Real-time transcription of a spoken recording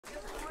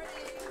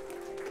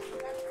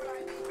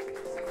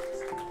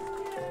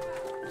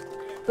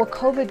What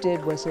COVID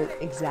did was it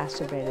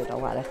exacerbated a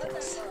lot of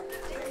things.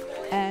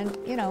 And,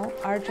 you know,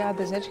 our job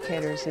as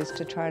educators is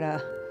to try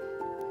to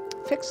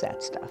fix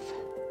that stuff.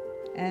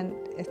 And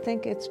I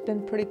think it's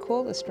been pretty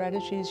cool, the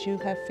strategies you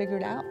have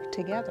figured out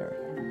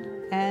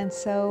together. And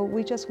so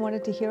we just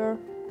wanted to hear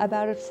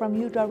about it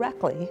from you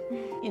directly.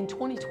 In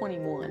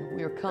 2021,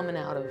 we were coming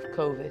out of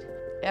COVID.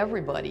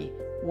 Everybody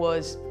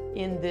was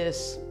in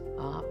this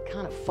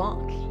kind of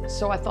funk.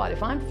 So I thought,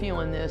 if I'm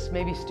feeling this,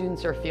 maybe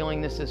students are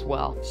feeling this as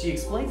well. She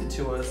explains it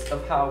to us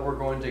of how we're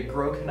going to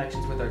grow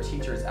connections with our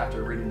teachers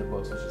after reading the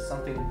books, which is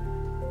something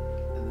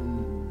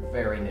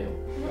very new.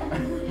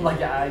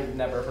 Like, I've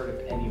never heard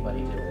of anybody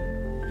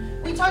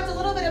doing. We talked a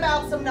little bit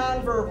about some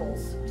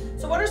nonverbals.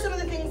 So what are some of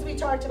the things we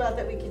talked about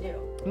that we could do?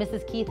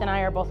 Mrs. Keith and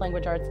I are both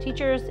language arts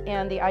teachers,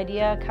 and the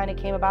idea kind of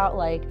came about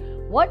like,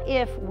 what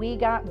if we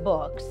got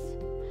books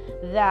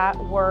that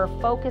were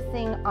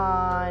focusing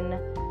on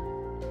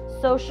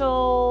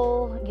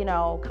social, you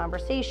know,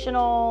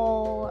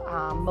 conversational,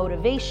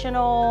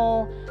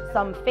 motivational,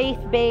 some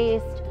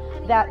faith-based,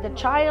 that the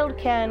child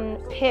can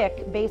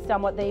pick based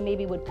on what they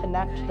maybe would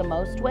connect the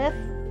most with.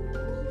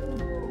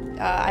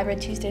 I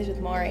read Tuesdays with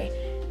Maury,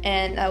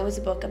 and that was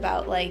a book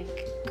about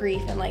like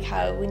grief and like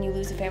how when you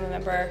lose a family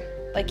member,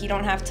 like you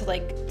don't have to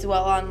like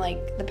dwell on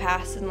like the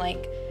past and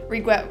like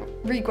regret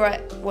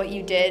what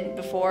you did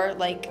before,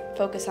 like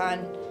focus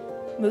on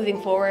moving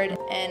forward.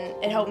 And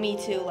it helped me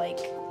to like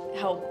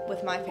help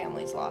with my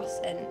family's loss,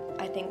 and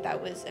I think that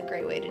was a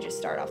great way to just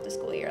start off the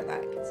school year on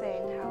that.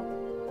 Saying how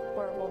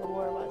horrible the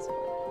war was.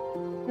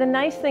 The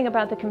nice thing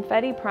about the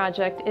Confetti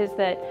Project is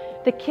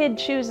that the kid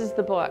chooses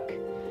the book.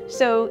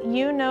 So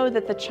you know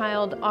that the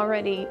child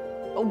already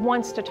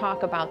wants to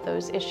talk about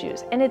those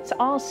issues, and it's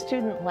all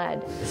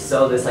student-led.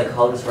 So the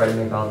psychologist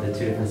writing about the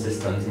two different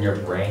systems in your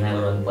brain, I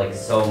learned like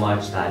so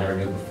much that I never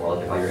knew before,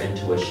 like about your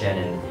intuition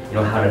and you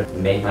know how to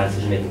make my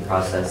decision-making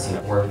process, you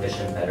know, more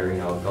efficient, better, you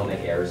know, don't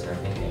make errors in our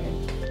thinking.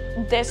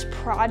 This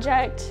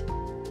project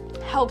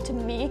helped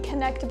me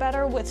connect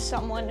better with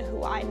someone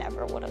who I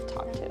never would have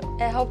talked to.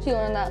 It helped you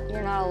learn that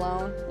you're not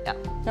alone. Yeah.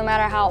 No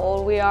matter how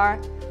old we are,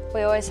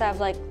 we always have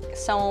like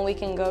someone we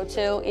can go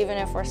to, even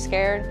if we're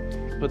scared.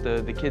 What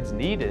the kids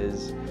need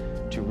is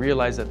to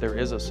realize that there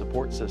is a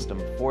support system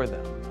for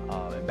them,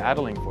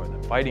 battling for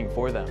them, fighting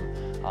for them,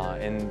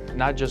 and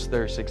not just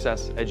their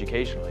success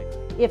educationally.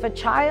 If a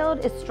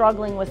child is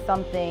struggling with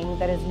something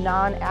that is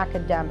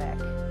non-academic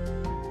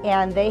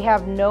and they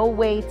have no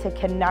way to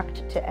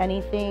connect to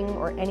anything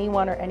or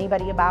anyone or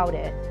anybody about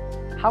it,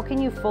 how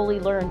can you fully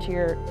learn to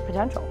your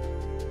potential?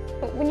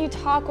 When you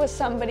talk with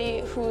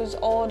somebody who's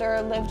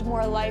older, lived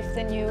more life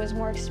than you, is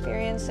more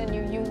experienced than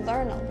you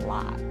learn a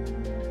lot.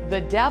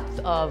 The depth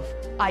of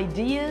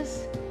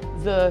ideas,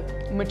 the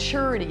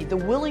maturity, the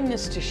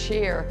willingness to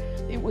share,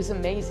 it was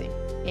amazing.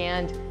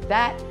 And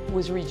that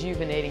was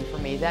rejuvenating for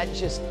me. That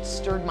just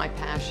stirred my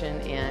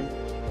passion, and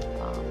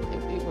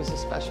it was a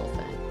special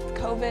thing.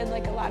 COVID,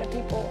 like a lot of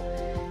people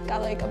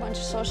got like a bunch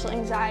of social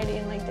anxiety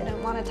and like they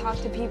didn't want to talk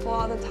to people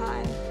all the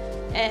time.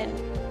 And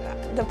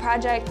the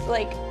project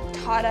like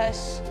taught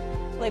us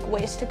like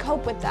ways to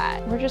cope with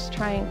that. We're just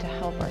trying to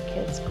help our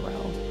kids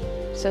grow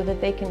so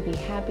that they can be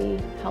happy,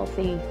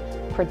 healthy,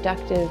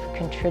 productive,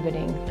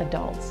 contributing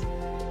adults.